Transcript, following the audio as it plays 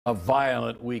A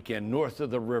violent weekend north of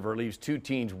the river leaves two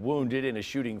teens wounded in a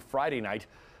shooting Friday night.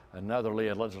 Another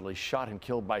allegedly shot and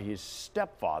killed by his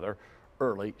stepfather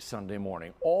early Sunday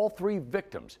morning. All three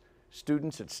victims,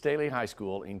 students at Staley High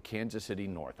School in Kansas City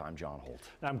North. I'm John Holt.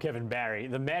 I'm Kevin Barry.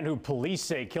 The man who police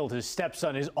say killed his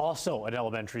stepson is also an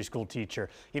elementary school teacher.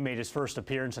 He made his first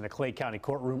appearance in a Clay County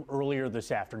courtroom earlier this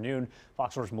afternoon.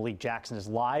 Fox 4's Malik Jackson is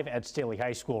live at Staley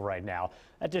High School right now.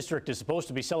 That district is supposed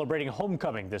to be celebrating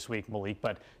homecoming this week, Malik,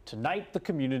 but tonight the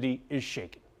community is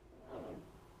shaken.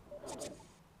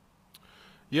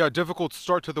 Yeah, difficult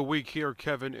start to the week here,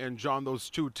 Kevin and John. Those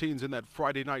two teens in that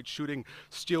Friday night shooting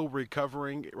still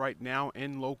recovering right now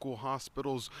in local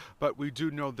hospitals. But we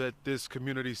do know that this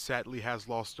community sadly has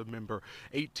lost a member,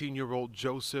 18-year-old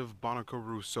Joseph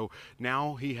Bonacaruso.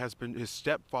 Now his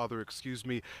stepfather,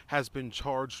 has been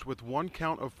charged with 1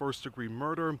 count of first-degree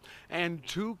murder and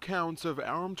 2 counts of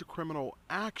armed criminal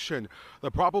action.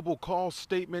 The probable cause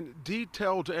statement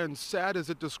detailed and sad as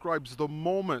it describes the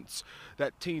moments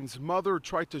that teen's mother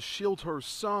tried to shield her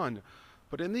son,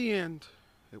 but in the end,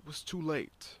 it was too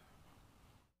late.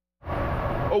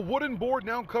 A wooden board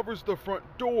now covers the front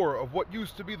door of what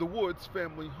used to be the Woods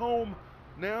family home,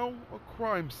 now a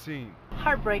crime scene.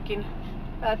 Heartbreaking.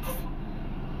 That's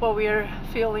what we are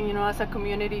feeling, as a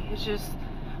community. It's just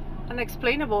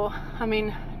unexplainable. I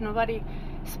mean, nobody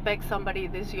expects somebody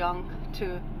this young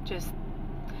to just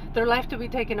their life to be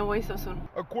taken away so soon.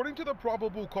 According to the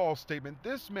probable cause statement,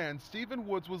 this man, Stephen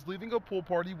Woods, was leaving a pool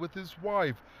party with his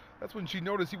wife. That's when she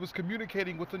noticed he was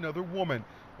communicating with another woman.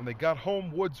 When they got home,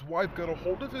 Woods' wife got a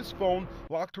hold of his phone,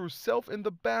 locked herself in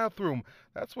the bathroom.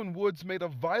 That's when Woods made a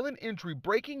violent entry,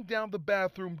 breaking down the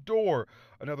bathroom door.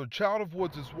 Another child of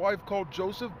Woods' wife called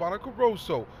Joseph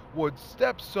Bonacaruso, Woods'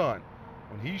 stepson.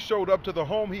 When he showed up to the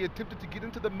home, he attempted to get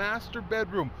into the master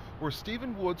bedroom where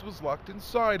Stephen Woods was locked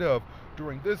inside of.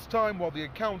 During this time, while the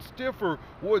accounts differ,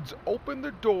 Woods opened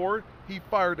the door. He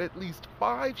fired at least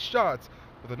 5 shots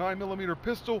with a 9mm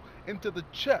pistol into the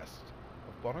chest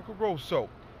of Bonacaruso.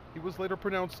 He was later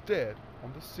pronounced dead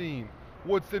on the scene.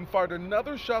 Woods then fired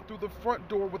another shot through the front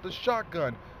door with a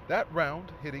shotgun, that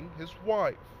round hitting his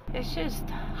wife. It's just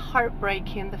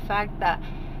heartbreaking, the fact that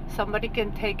somebody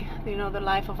can take, the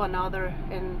life of another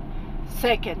in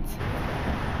seconds.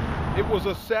 It was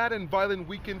a sad and violent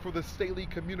weekend for the Staley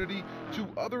community. 2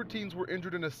 other teens were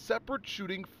injured in a separate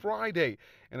shooting Friday.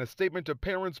 In a statement to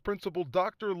parents, Principal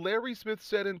Dr. Larry Smith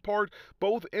said in part,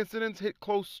 both incidents hit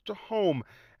close to home,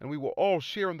 and we will all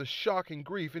share in the shock and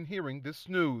grief in hearing this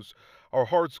news. Our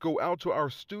hearts go out to our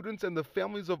students and the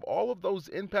families of all of those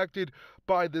impacted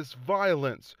by this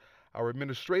violence. Our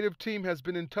administrative team has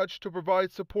been in touch to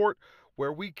provide support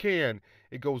where we can.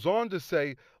 It goes on to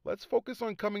say, let's focus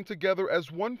on coming together as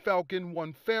one Falcon,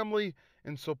 one family,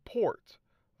 in support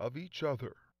of each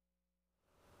other.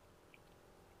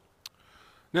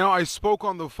 Now, I spoke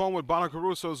on the phone with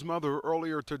Bonacaruso's mother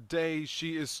earlier today.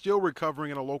 She is still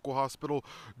recovering in a local hospital,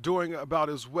 doing about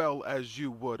as well as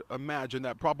you would imagine.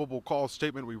 That probable cause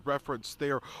statement we referenced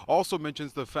there also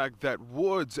mentions the fact that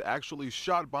Woods actually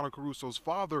shot Bonacaruso's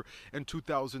father in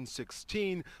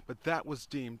 2016, but that was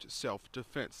deemed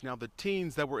self-defense. Now, the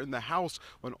teens that were in the house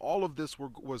when all of this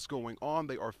was going on,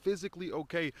 they are physically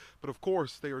okay, but of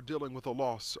course, they are dealing with the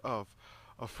loss of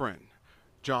a friend.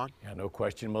 John? Yeah, no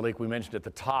question, Malik. We mentioned at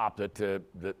the top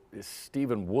that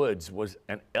Stephen Woods was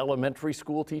an elementary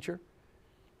school teacher.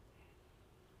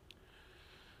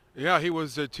 Yeah, he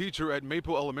was a teacher at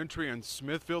Maple Elementary in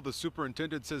Smithville. The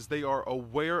superintendent says they are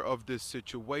aware of this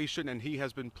situation and he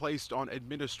has been placed on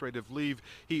administrative leave.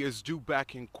 He is due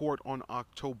back in court on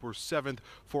October 7th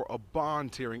for a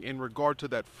bond hearing. In regard to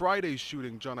that Friday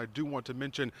shooting, John, I do want to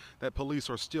mention that police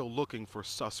are still looking for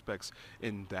suspects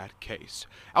in that case.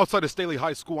 Outside of Staley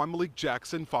High School, I'm Malik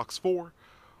Jackson, Fox 4,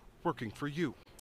 working for you.